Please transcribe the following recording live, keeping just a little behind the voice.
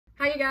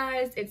Hi you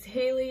guys, it's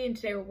Haley and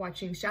today we're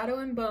watching Shadow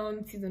and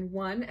Bone Season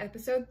 1,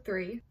 Episode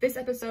 3. This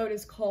episode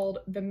is called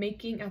The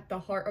Making at the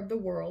Heart of the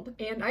World,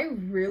 and I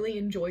really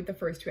enjoyed the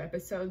first 2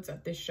 episodes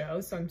of this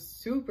show, so I'm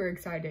super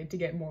excited to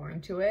get more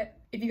into it.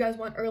 If you guys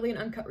want early and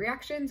uncut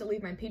reactions, I'll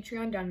leave my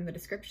Patreon down in the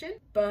description,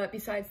 but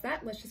besides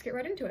that, let's just get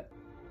right into it.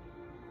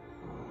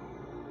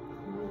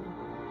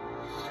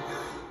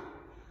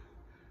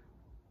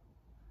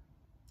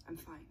 I'm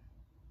fine.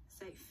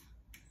 Safe.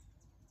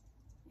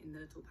 In the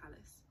little palace.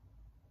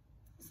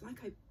 It's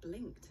like I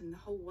blinked and the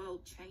whole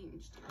world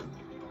changed. Have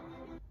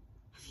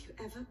you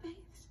ever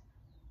bathed?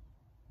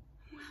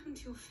 What happened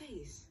to your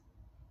face?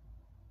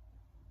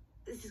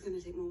 This is going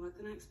to take more work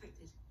than I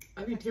expected.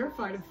 I'd be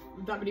terrified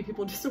if that many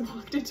people just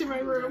walked into my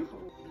room.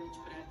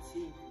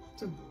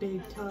 It's a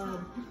big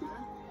tub.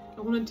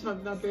 I want a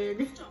tub that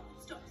big. Stop.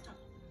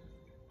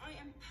 I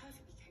am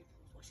perfectly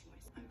capable of washing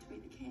myself. I'm to be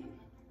the king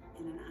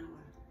in an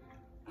hour.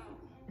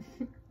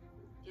 Oh.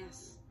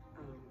 Yes.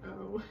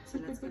 Oh. So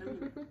let's get on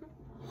with it.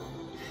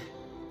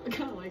 I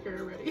kind of like her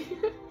already.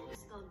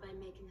 Start by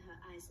making her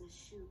eyes in a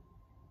shoe,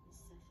 Miss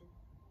Sefin.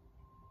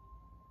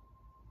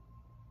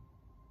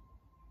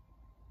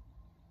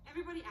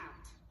 Everybody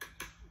out.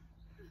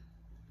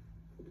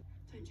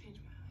 Don't change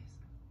my eyes.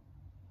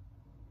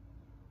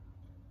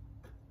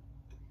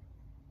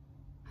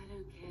 I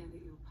don't care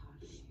that you're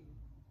part shoe.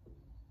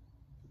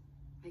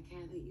 I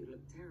care that you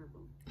look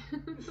terrible.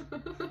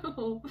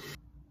 Oh.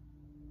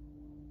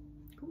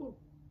 Cool.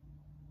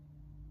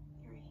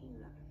 You're a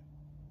healer.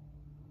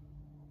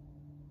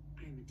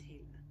 I'm a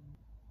tailor.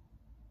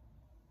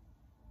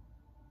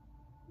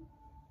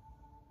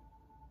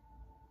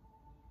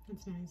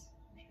 That's nice.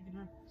 Wish I could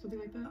have something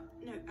like that. No,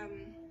 that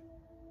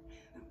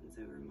one's a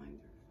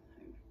reminder of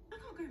home. I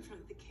can't go in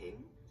front of the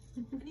king.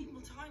 I need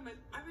more time.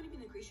 I've only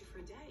been in Grisha for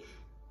a day.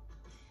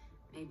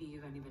 Maybe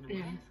you've only been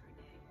away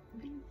for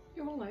a day.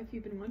 Your whole life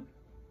you've been one.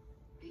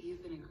 But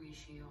you've been in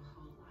Grisha your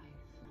whole life.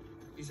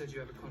 You said you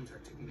have a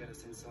contact who can get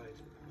us inside.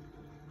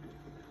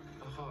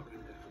 A heart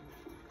render.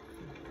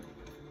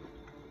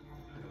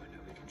 How do I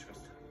know we can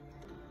trust her?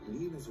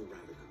 Nina's a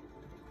radical.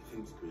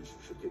 Thinks Grisha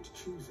should get to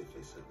choose if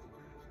they serve the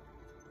crown.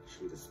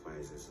 She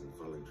despises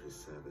involuntary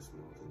service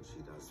more than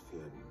she does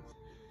fear.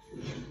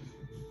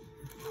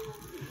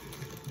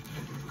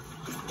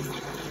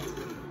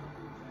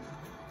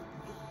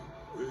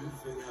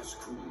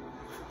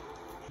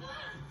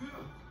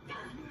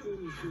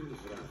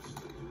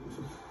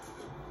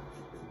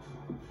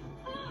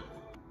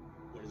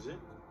 What is it?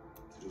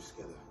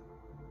 Druskella.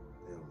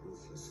 They are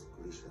ruthless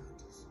Grisha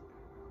hunters.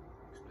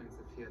 Explains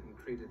the Fiat and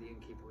Krida the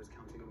innkeeper was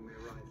counting when we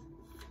arrived.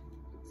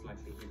 It's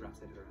likely he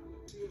ratted her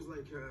out. Seems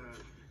like a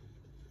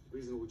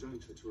reasonable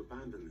juncture to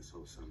abandon this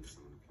whole summer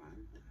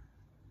plan.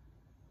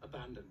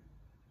 Abandon.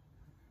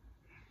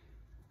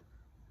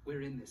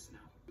 We're in this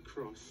now. The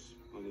cross,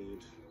 I'll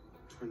need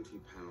 £20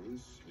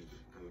 of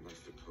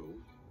alabaster coal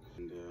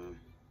and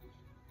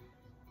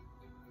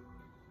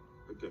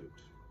a goat.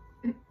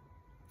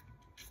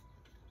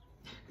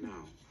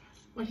 Now,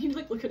 Why do you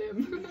look at him?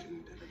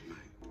 legend dead of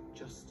mine.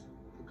 Just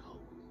the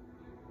coal.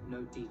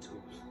 No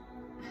detours.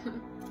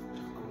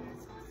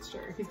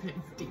 Sure, he's gonna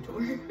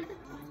detour.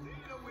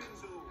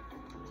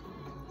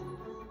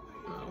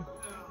 Oh.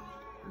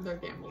 They're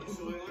gambling.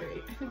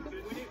 Great.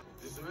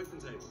 It's an open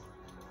table.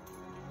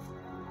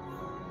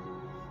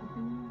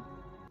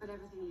 But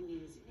everything you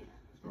need is here.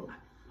 Oh.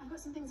 I've got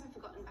some things I've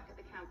forgotten back at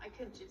the camp. I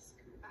could just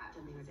come back.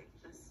 Don't be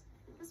ridiculous.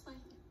 This way.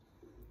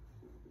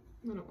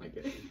 I don't like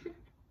it.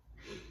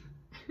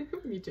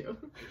 Me too.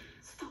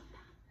 Stop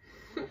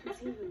that.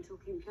 It's even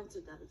talking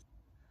Piotr does.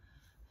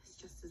 It's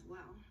just as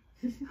well.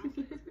 This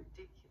outfit's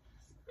ridiculous.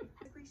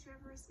 Has Grisha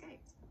ever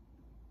escaped?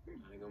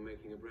 Planning on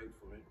making a break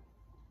for it.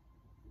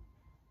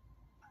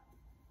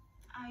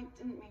 I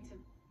didn't mean to.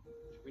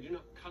 We do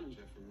not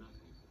conjure from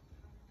nothing.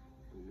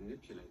 We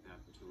manipulate that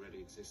which already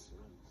exists in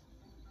us.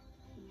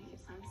 You make it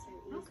sound so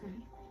easy. Okay.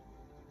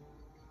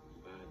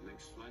 Bird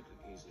makes flight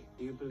look easy.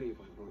 Do you believe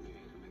I brought you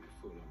here to make a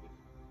fool of you?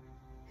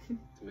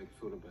 To make a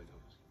fool of both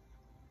of us?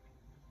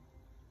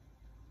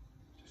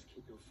 Just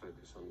keep your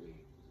focus on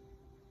me,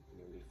 and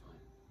you'll be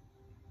fine.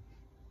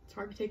 It's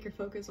hard to take your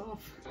focus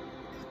off.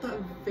 That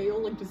veil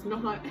like does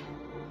not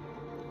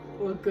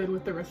look good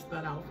with the rest of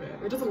that outfit.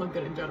 It doesn't look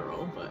good in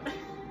general, but I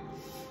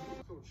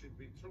thought she'd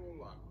be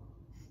taller.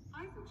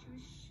 I thought she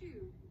was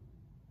shoe.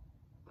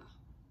 Well,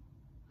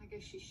 I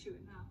guess she's shoe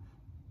enough.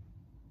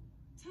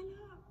 Tell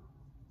her.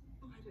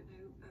 Oh, I don't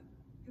know.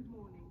 Good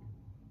morning.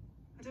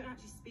 I don't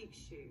actually speak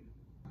shoe.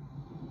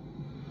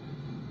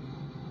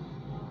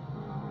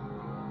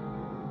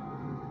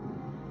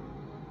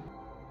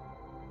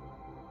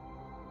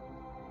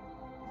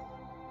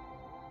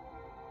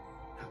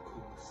 How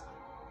cool, son.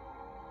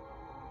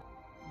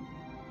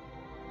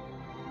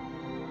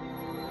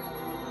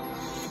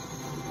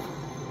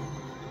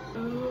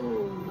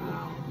 oh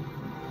wow.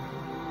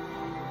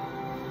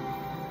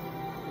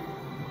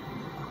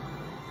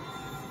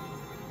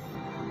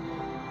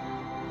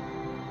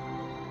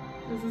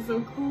 This is so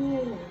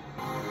cool.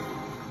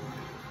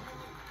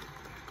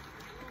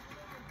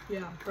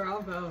 Yeah,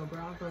 bravo,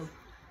 bravo.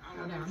 How Go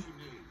long down. did you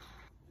need?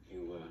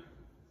 You were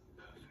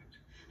perfect.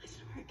 I don't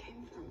know where it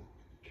came from.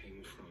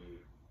 Came from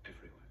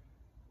everywhere.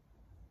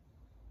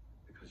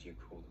 Because you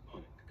called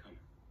upon it to come.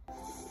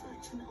 It's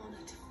such an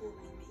honor to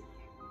formally meet you.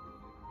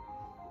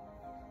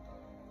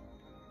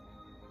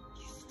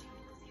 You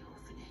stayed with the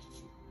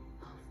orphanage.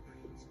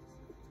 Half-breeds.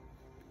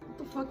 What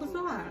the fuck was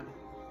that?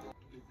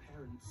 Your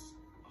parents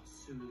are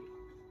Sulu.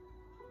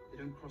 They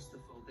don't cross the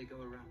fold, they go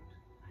around.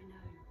 I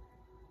know.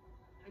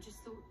 I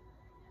just thought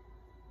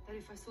that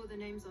if I saw the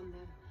names on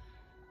there,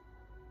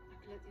 I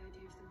could let the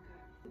idea of them go.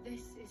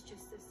 This is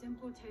just a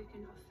simple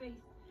token of faith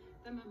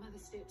that my mother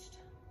stitched.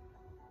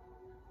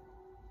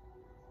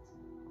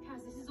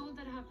 Kaz, this is all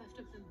that I have left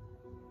of them.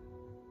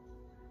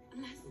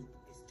 Unless... Hope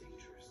is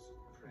dangerous.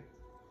 Pray,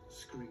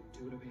 scream,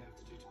 do whatever you have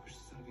to do to push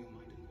this out of your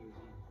mind and move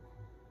on.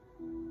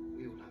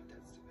 We all have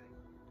debts to pay.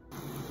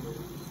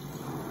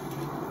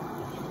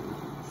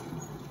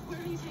 Where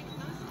are you taking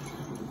us?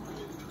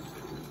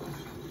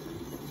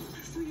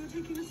 So you're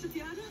taking us to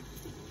Fiada?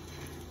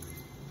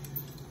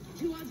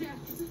 To our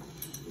deaths?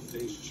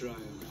 Today's trial.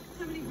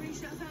 How many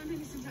Grisha are found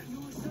innocent at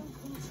your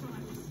so-called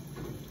trials?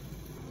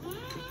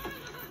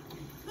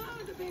 Oh,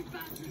 the big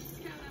bastard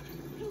scatter!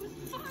 It was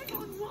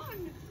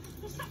 5-on-1!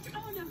 Oh, such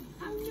honor!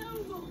 How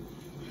noble!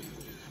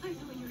 I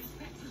thought you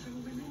respected your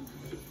women.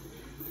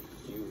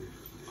 You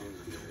are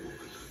noble.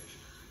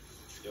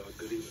 You're a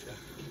Grisha.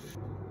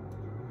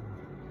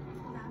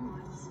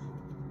 Landmines.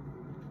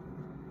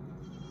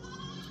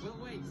 Well,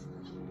 wait.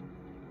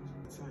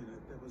 It's fine.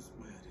 That was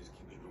my idea to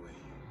keep him away.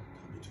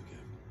 Can't be too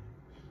careful.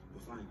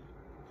 We're fine.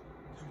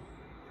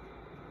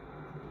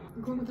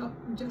 I'm going without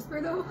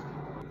Jesper though?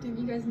 Didn't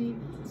you guys need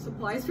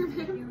supplies from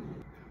him?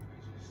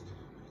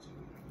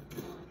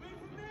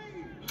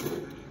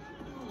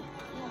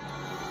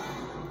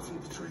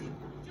 Take the train.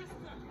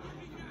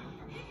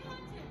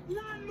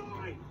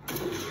 Landmine!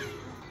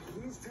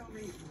 Please tell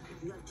me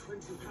you have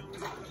 £20 out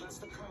of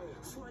Alabaster coal.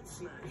 Slight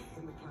snag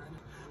in the plan.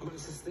 I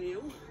managed to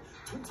steal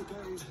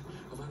 £20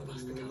 of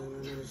Alabaster coal. No,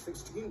 £16.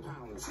 £16 of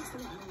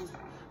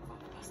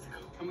Alabaster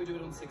coal. Can we do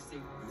it on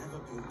 60? Never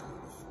been done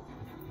before.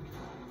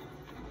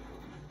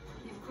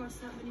 You've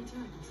crossed that many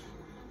times.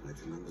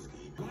 It's a numbers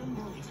game. One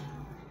night.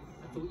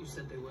 I thought you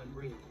said they weren't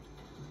real.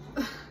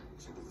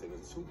 Simple thing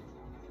at all.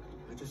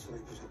 I just thought I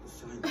put up the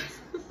signs.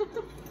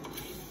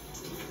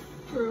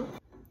 True.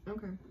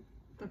 Okay.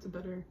 That's a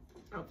better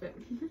outfit.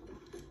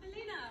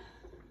 Alina!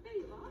 There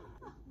you are.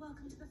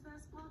 Welcome to the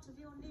first part of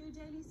your new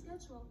daily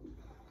schedule.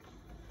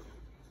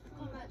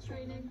 Combat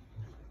training.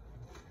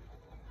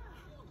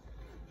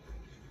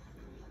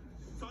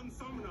 Sun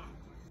Summoner!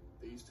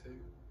 These two?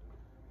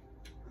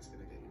 That's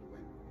gonna get you a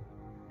win.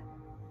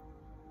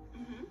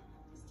 Mm-hmm.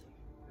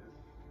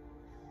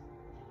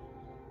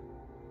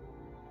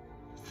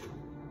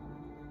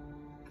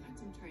 I've had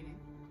some training.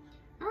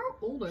 How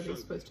old are they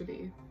supposed to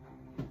be?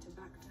 To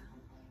back down.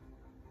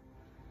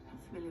 I'm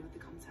familiar with the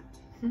concept.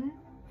 Hmm?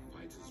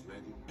 Fighters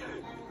ready.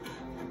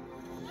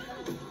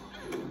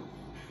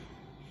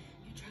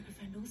 Your tracker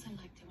friend also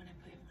liked it when I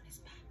put him on his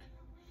back.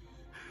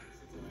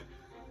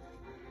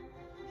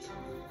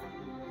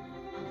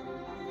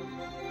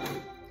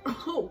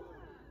 Oh!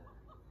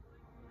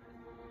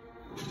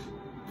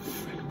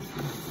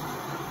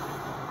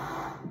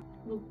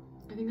 Well,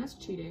 I think that's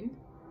cheating.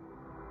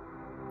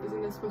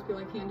 Isn't this supposed to be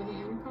like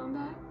hand-to-hand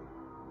combat?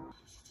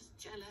 She's just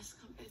jealous.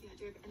 Can't bear the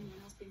idea of anyone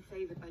else being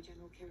favoured by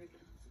General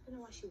Kirigan. I don't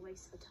know why she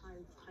wastes her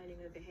time pining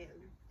over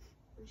him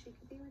when she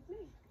could be with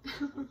me.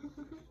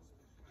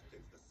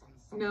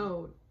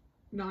 No,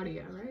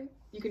 Nadia, right?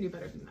 You can do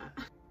better than that.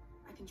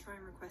 I can try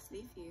and request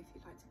leave for you if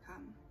you'd like to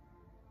come.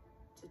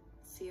 To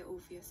see it all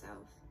for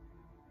yourself.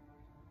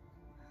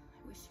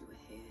 I wish you were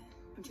here.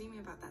 I'm dreaming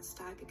about that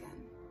stag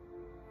again.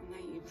 I know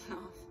you'd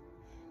laugh.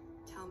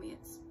 Tell me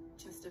it's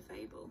just a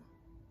fable.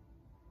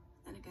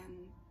 Then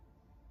again,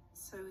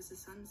 so is the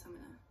Sun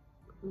Summoner.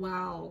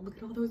 Wow, look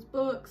at all those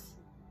books.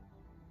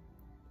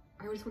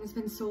 I just want to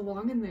spend so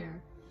long in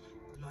there.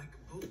 Like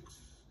books.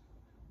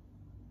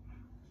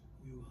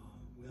 You are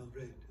well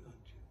read,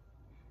 aren't you?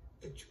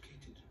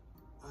 Educated.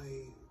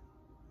 I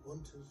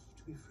want us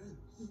to be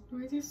friends.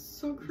 Why is he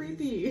so It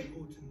creepy? is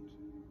important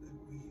that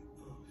we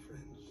are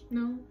friends.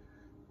 No,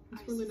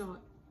 it's really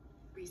not.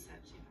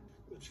 Researching.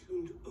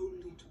 Attuned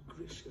only to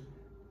Grisha,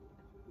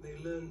 they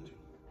learned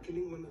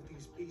killing one of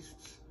these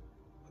beasts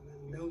and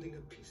then melding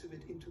a piece of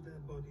it into their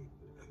body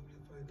would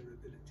amplify their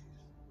abilities.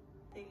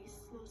 They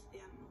slaughtered the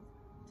animal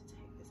to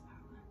take this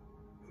power.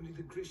 Only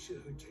the Grisha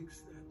who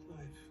takes that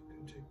life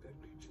can take that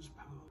creature's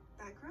power.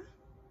 Bagra?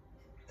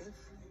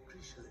 Every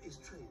Grisha is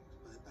trained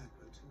by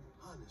Bagra to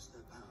harness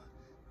their power.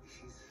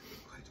 She's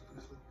quite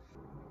brutal.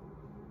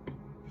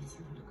 Let's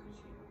have a look at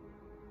you.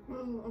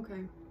 Well,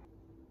 okay.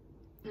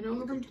 I know her You're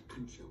from going to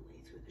punch your way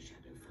through the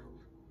shadow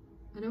fold.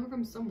 I know her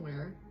from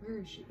somewhere. Where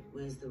is she?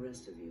 Where's the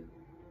rest of you?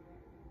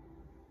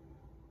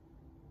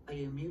 Are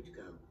you mute,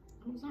 girl?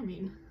 What does that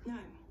mean? No.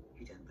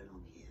 You don't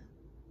belong here.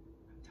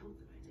 I'm told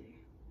that I do.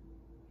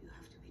 You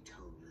have to be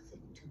told a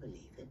thing to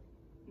believe it.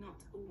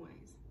 Not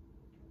always.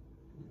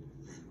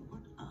 Then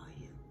what are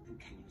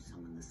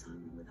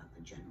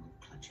a general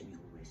clutching your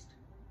wrist.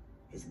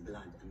 His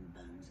blood and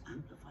bones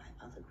amplify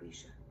other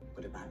Grisha.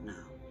 What about now?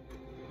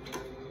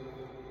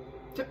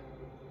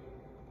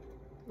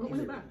 What was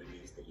that? Everyone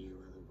believes that you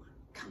are the one.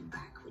 Come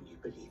back when you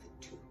believe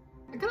it too.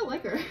 I kind of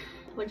like her.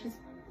 Like, she's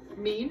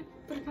mean,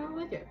 but I kind of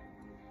like it.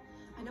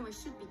 I know I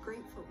should be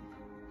grateful.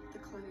 The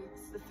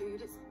clothes, the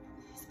food, it's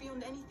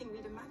beyond anything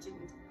we'd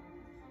imagined.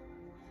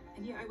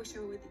 And yet I wish I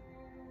were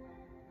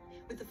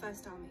with the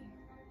First Army.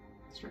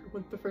 Sure,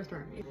 with the First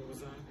Army. What was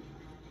that?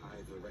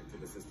 I've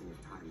erected a system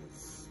of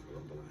timers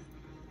along the line.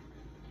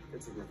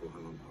 It's a metal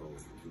hung on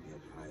poles to keep me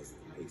apprised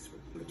of the pace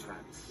with the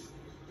tracks.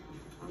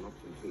 I'm not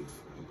complete.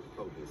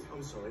 Focus.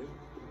 I'm sorry.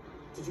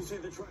 Did you say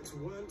the tracks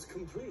weren't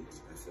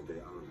complete? I said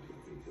they aren't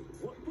complete.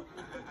 What?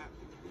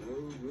 No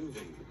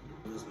moving.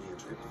 Use me a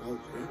track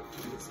Valkyrie.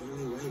 It's the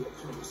only way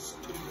across.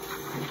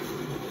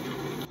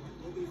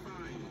 We'll be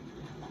fine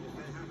if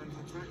they haven't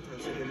attacked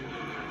us in.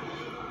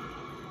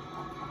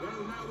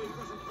 Well, now we've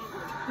got a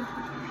problem.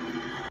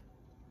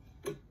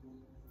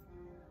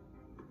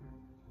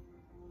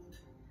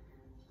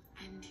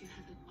 And you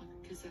haven't won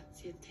because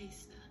that's your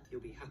taster.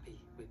 You'll be happy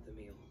with the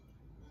meal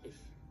if,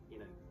 you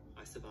know,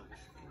 I survive.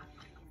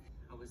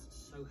 I was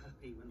so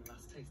happy when the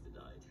last taster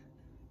died.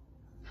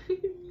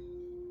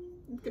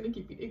 I'm gonna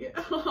keep eating it.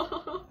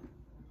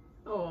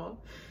 Oh,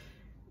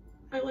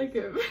 I like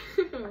him.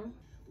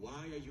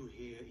 Why are you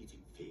here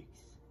eating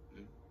figs?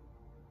 You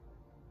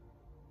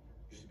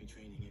should be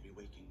training every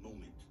waking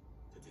moment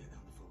to tear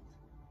down the fort.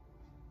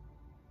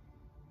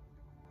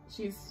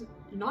 She's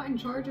not in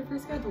charge of her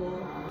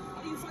schedule.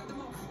 How do you fight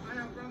them off? I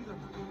outrun them.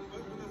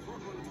 Open the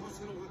throttle and toss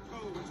in all the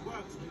coal, which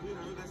works. You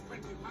know, there's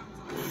plenty of pounds.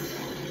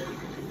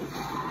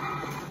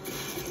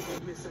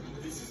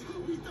 This is how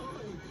we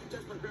die.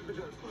 Just my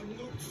grandmother. I'm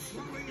not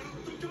throwing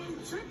out the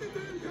goat. Check the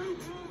damn goat.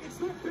 It's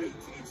not bait.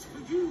 It's for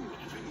you.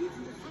 I need you to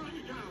calm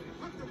it down.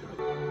 Hunt the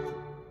goat.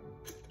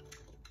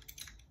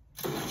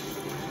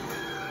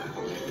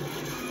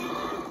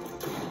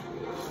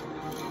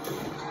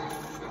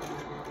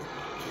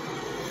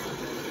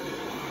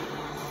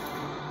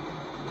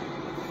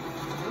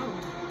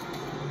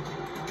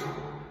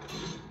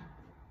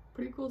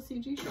 Pretty cool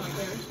CG shot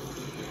there.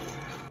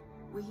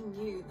 We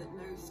knew that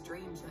no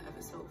stranger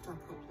ever solved our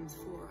problems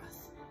for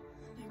us.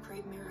 No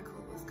great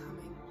miracle was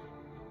coming.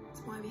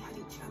 It's why we had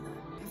each other.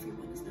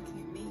 Everyone is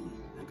looking at me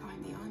like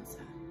I'm the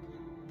answer.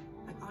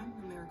 Like I'm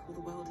the miracle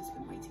the world has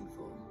been waiting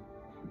for.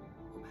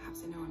 Or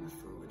perhaps I know I'm a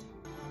fraud.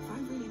 If I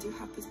really do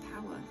have this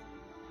power,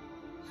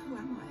 who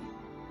am I?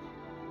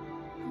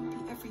 I would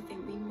be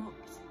everything we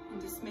mocked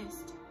and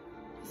dismissed.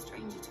 A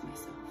stranger to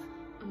myself.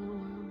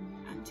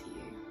 And to you.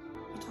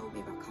 You told me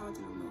about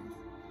Cardinal North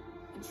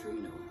and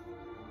True North.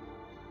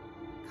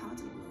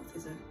 Cardinal North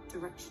is a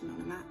direction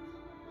on a map.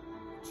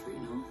 True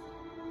North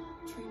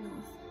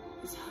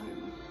is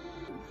home.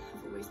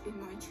 I've always been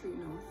my true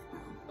north now.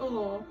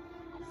 Oh,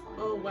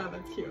 oh wow,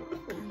 that's cute. Oh,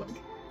 And look.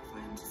 if I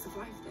am to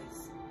survive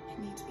this, I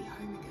need to be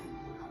home again.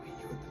 I'll meet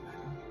you at the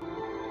manor.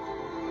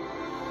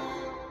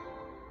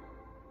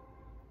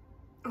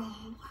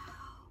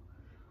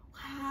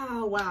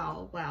 Oh,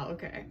 wow,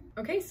 okay.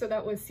 Okay, so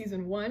that was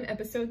season 1,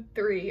 episode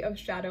 3 of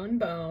Shadow and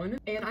Bone,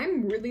 and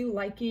I'm really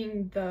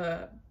liking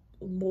the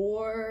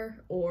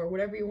lore, or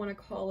whatever you want to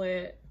call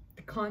it,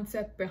 the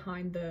concept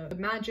behind the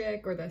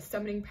magic or the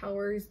summoning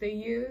powers they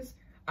use.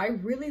 I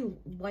really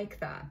like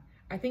that.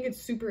 I think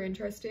it's super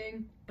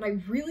interesting, and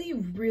I really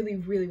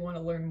want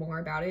to learn more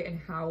about it and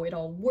how it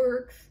all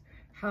works,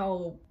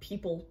 how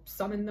people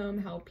summon them,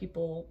 how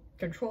people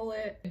control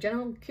it.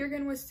 General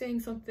Kirigan was saying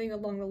something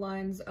along the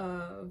lines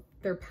of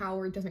their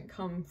power doesn't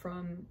come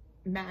from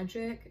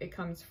magic, it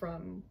comes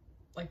from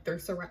like their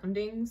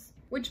surroundings,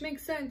 which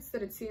makes sense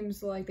that it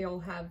seems like they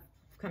all have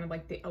kind of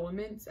like the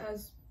elements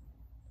as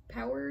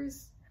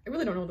powers. I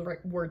really don't know the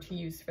right word to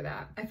use for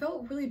that. I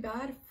felt really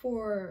bad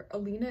for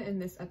Alina in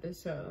this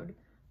episode.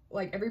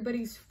 Like,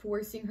 everybody's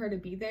forcing her to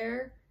be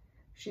there.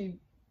 She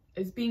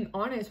is being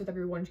honest with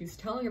everyone. She's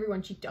telling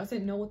everyone she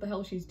doesn't know what the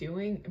hell she's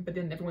doing, but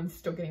then everyone's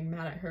still getting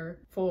mad at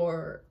her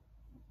for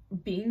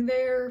being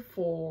there,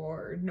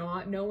 for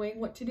not knowing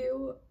what to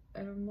do.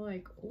 And I'm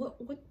like, what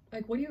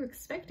are you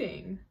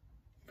expecting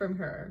from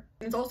her?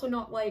 And it's also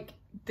not like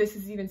this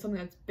is even something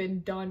that's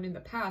been done in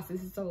the past.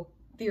 This is so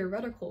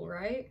theoretical,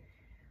 right?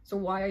 So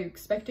why are you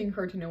expecting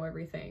her to know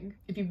everything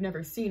if you've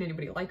never seen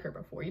anybody like her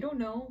before? You don't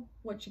know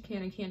what she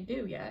can and can't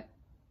do yet,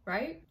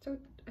 right? So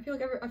I feel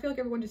like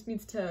everyone just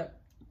needs to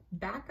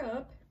back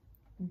up,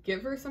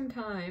 give her some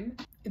time.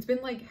 It's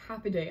been like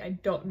half a day. I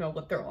don't know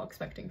what they're all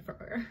expecting from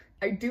her.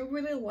 I do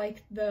really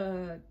like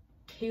the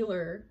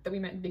tailor that we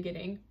met in the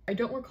beginning. I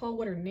don't recall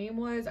what her name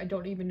was. I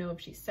don't even know if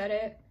she said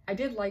it. I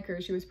did like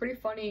her. She was pretty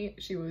funny.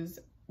 She was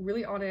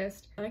really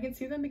honest, and I can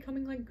see them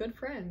becoming like good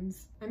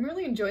friends. I'm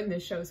really enjoying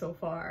this show so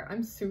far.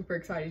 I'm super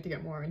excited to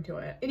get more into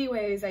it.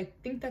 Anyways, I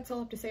think that's all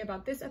I have to say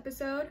about this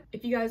episode.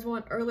 If you guys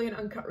want early and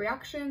uncut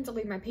reactions, I'll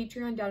leave my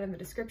Patreon down in the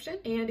description.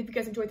 And if you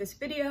guys enjoyed this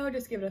video,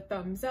 just give it a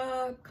thumbs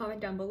up, comment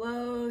down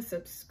below,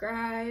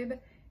 subscribe,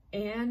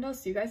 and I'll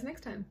see you guys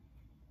next time.